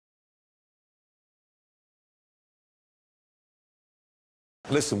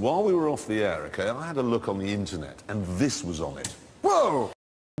Listen, while we were off the air, okay, I had a look on the internet, and this was on it. Whoa!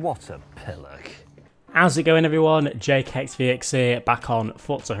 What a pillock. How's it going, everyone? JKXVX here, back on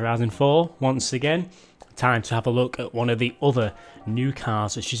Forza Horizon 4 once again. Time to have a look at one of the other new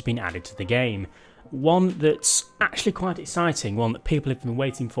cars that's just been added to the game. One that's actually quite exciting, one that people have been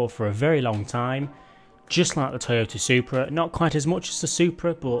waiting for a very long time. Just like the Toyota Supra, not quite as much as the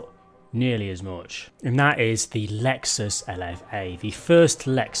Supra, but nearly as much. And that is the Lexus LFA, the first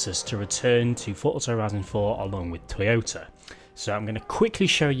Lexus to return to Forza Horizon 4 along with Toyota. So I'm going to quickly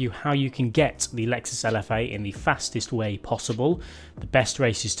show you how you can get the Lexus LFA in the fastest way possible, the best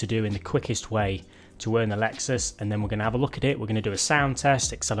races to do in the quickest way to earn the Lexus, and then we're going to have a look at it. We're going to do a sound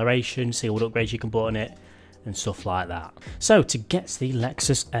test, acceleration, see what upgrades you can put on it, and stuff like that. So to get the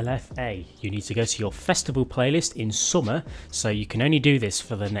Lexus LFA, you need to go to your festival playlist in summer, so you can only do this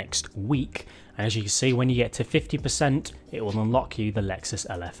for the next week. And as you can see, when you get to 50%, it will unlock you the Lexus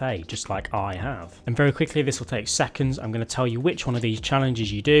LFA, just like I have. And very quickly, this will take seconds. I'm going to tell you which one of these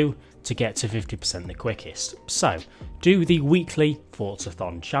challenges you do to get to 50% the quickest. So, do the weekly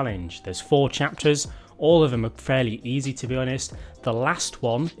Forzathon challenge. There's 4 chapters. All of them are fairly easy, to be honest. The last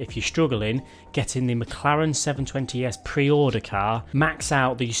one, if you're struggling, get in the McLaren 720S pre-order car, max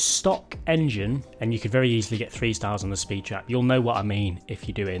out the stock engine, and you could very easily get 3 stars on the speed trap. You'll know what I mean if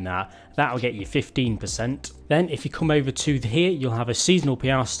you're doing that. That'll get you 15%. Then if you come over to here, you'll have a seasonal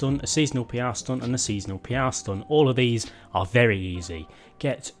PR stunt, a seasonal PR stunt, and a seasonal PR stunt. All of these are very easy.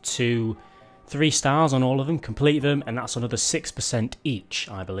 Get to 3 stars on all of them, complete them, and that's another 6% each,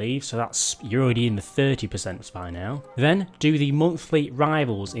 I believe. So you're already in the 30% by now. Then do the monthly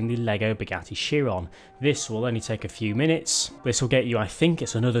rivals in the Lego Bugatti Chiron. This will only take a few minutes. This will get you, I think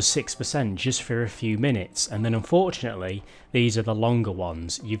it's another 6% just for a few minutes. And then unfortunately, these are the longer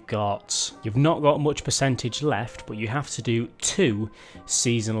ones. You've not got much percentage left, but you have to do 2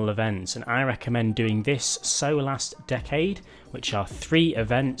 seasonal events. And I recommend doing this So Last Decade, which are 3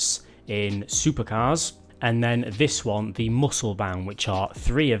 events in supercars, and then this one, the Muscle Bound, which are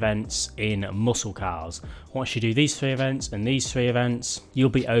 3 events in muscle cars. Once you do these 3 events and these 3 events, you'll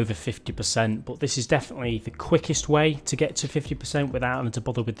be over 50%, but this is definitely the quickest way to get to 50% without having to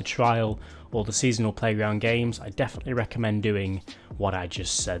bother with the trial or the seasonal playground games. I definitely recommend doing what I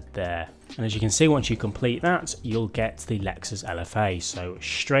just said there. And as you can see, once you complete that, you'll get the Lexus LFA. So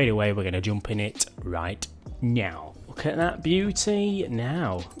straight away, we're going to jump in it right now. Look at that beauty.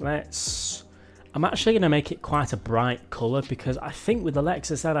 Now, I'm actually going to make it quite a bright colour, because I think with the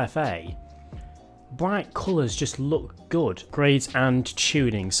Lexus LFA, bright colours just look good. Grades and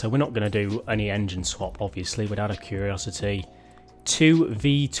tuning, so we're not going to do any engine swap, obviously, without a curiosity. 2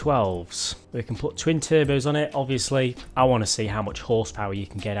 V12s. We can put twin turbos on it, obviously. I want to see how much horsepower you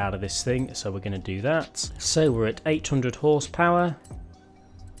can get out of this thing, so we're going to do that. So we're at 800 horsepower,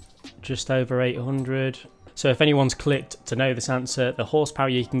 just over 800. So if anyone's clicked to know this answer, the horsepower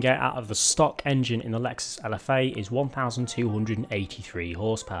you can get out of the stock engine in the Lexus LFA is 1,283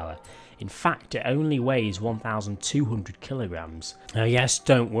 horsepower. In fact, it only weighs 1,200 kilograms. Now yes,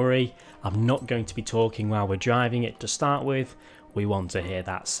 don't worry, I'm not going to be talking while we're driving it to start with. We want to hear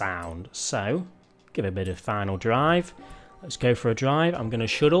that sound. So, give it a bit of final drive. Let's go for a drive. I'm going to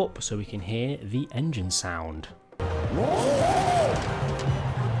shut up so we can hear the engine sound.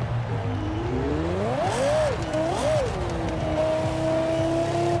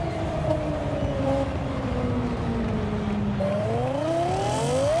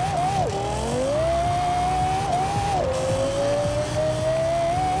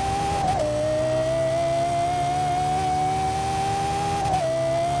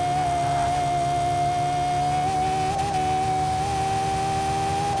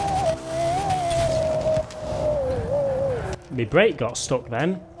 My brake got stuck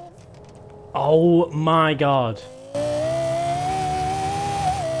then. Oh my god.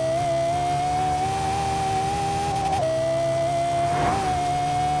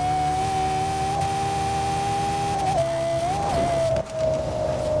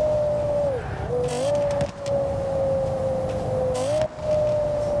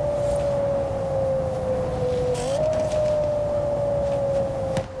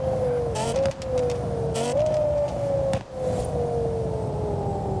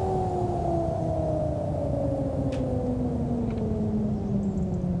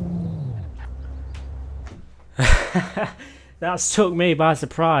 That took me by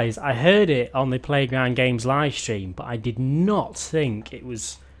surprise. I heard it on the Playground Games live stream, but I did not think it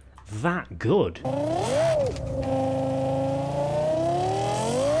was that good.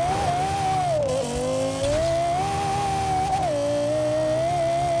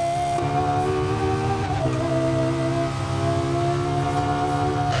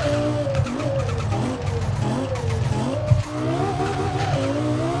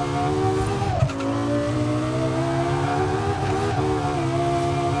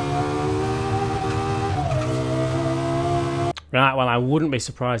 Right, well, I wouldn't be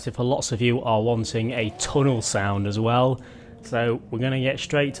surprised if lots of you are wanting a tunnel sound as well. So we're going to get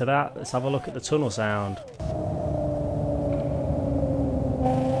straight to that. Let's have a look at the tunnel sound.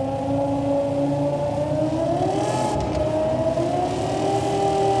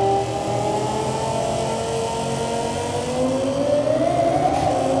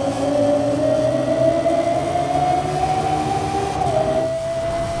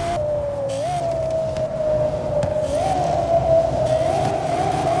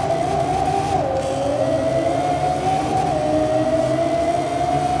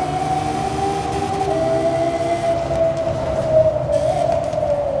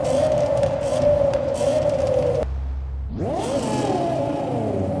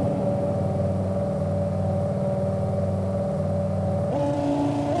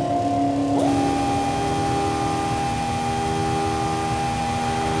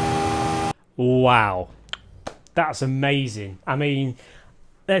 Wow, that's amazing. I mean,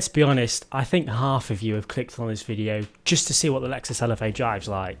 let's be honest, I think half of you have clicked on this video just to see what the Lexus LFA drives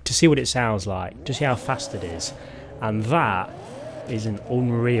like, to see what it sounds like, to see how fast it is. And that is an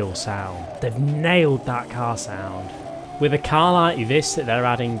unreal sound. They've nailed that car sound. With a car like this that they're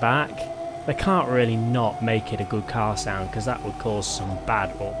adding back, they can't really not make it a good car sound, because that would cause some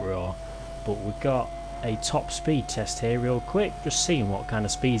bad uproar. But we've got a top speed test here real quick, just seeing what kind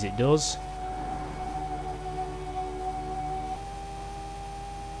of speeds it does.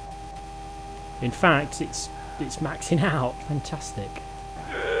 In fact, it's maxing out. Fantastic.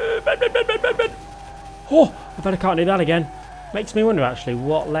 Oh, I bet I can't do that again. Makes me wonder actually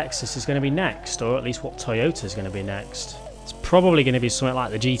what Lexus is going to be next, or at least what Toyota is going to be next. It's probably going to be something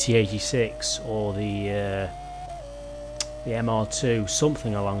like the GT86 or the MR2,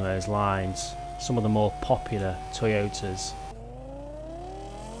 something along those lines. Some of the more popular Toyotas.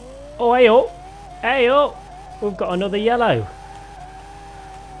 Oh, hey up! Hey up! We've got another yellow.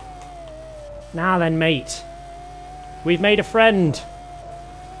 Now then, mate. We've made a friend.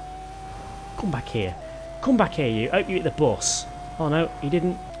 Come back here. Come back here, you. Hope you hit the bus. Oh, no, he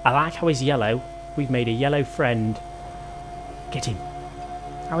didn't. I like how he's yellow. We've made a yellow friend. Get him.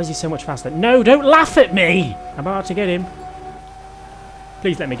 How is he so much faster? No, don't laugh at me! I'm about to get him.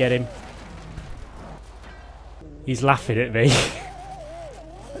 Please let me get him. He's laughing at me.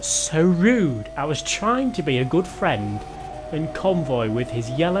 That's so rude. I was trying to be a good friend and convoy with his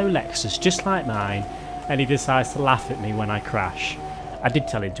yellow Lexus just like mine, and he decides to laugh at me when I crash. I did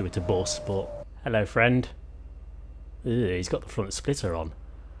tell him to hit a bus, but hello friend. Ugh, he's got the front splitter on.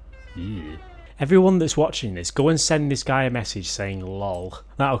 Ugh. Everyone that's watching this, go and send this guy a message saying lol.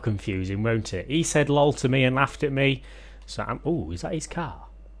 That'll confuse him, won't it? He said lol to me and laughed at me, so I'm... Oh, is that his car?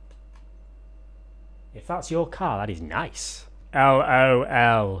 If that's your car, that is nice.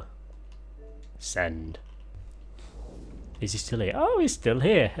 LOL. Send. Is he still here? Oh, he's still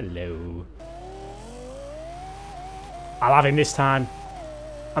here. Hello. I'll have him this time.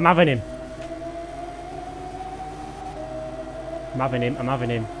 I'm having him. I'm having him. I'm having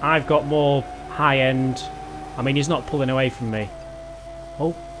him. I've got more high-end. I mean, he's not pulling away from me.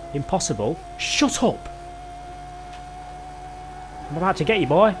 Oh, impossible. Shut up. I'm about to get you,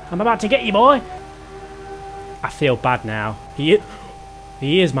 boy. I'm about to get you, boy. I feel bad now. He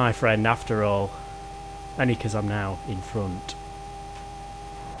is my friend after all. Only because I'm now in front.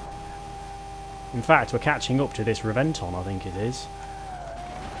 In fact, we're catching up to this Reventon, I think it is.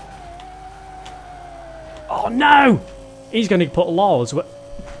 Oh no! He's going to put laws.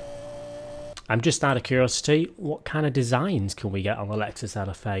 I'm just out of curiosity, what kind of designs can we get on the Lexus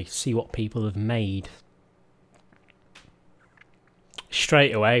LFA? See what people have made.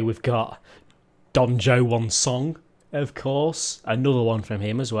 Straight away, we've got Don Joe One Song, of course. Another one from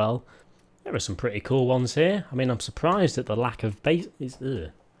him as well. There are some pretty cool ones here. I mean, I'm surprised at the lack of base.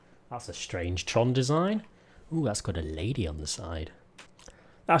 That's a strange Tron design. Ooh, that's got a lady on the side.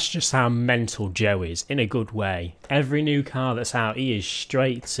 That's just how mental Joe is, in a good way. Every new car that's out, he is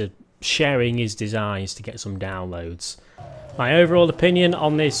straight to sharing his designs to get some downloads. My overall opinion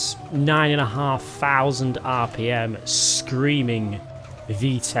on this 9,500 RPM screaming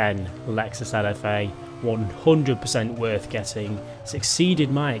V10 Lexus LFA, 100% worth getting. It's exceeded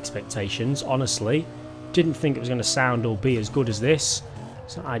my expectations, honestly. Didn't think it was going to sound or be as good as this.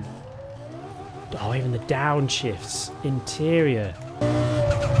 So oh, even the downshifts, interior.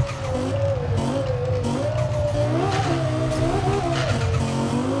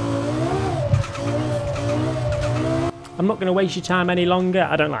 I'm not going to waste your time any longer.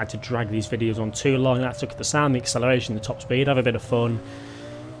 I don't like to drag these videos on too long. I like to look at the sound, the acceleration, the top speed, have a bit of fun.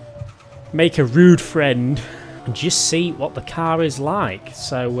 Make a rude friend and just see what the car is like.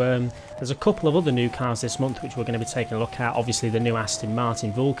 So there's a couple of other new cars this month which we're going to be taking a look at. Obviously the new Aston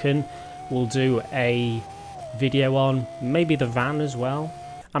Martin Vulcan, we'll do a video on, maybe the van as well.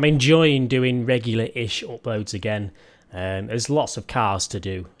 I'm enjoying doing regular-ish uploads again. There's lots of cars to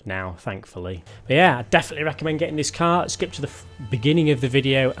do now, thankfully. But yeah, I definitely recommend getting this car. Skip to the beginning of the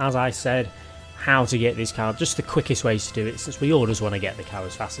video, as I said, how to get this car. Just the quickest ways to do it, since we all just want to get the car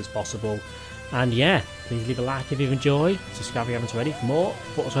as fast as possible. And yeah, please leave a like if you've enjoyed. Subscribe if you haven't already for more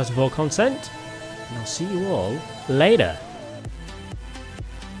Forza Horizon 4 content. And I'll see you all later.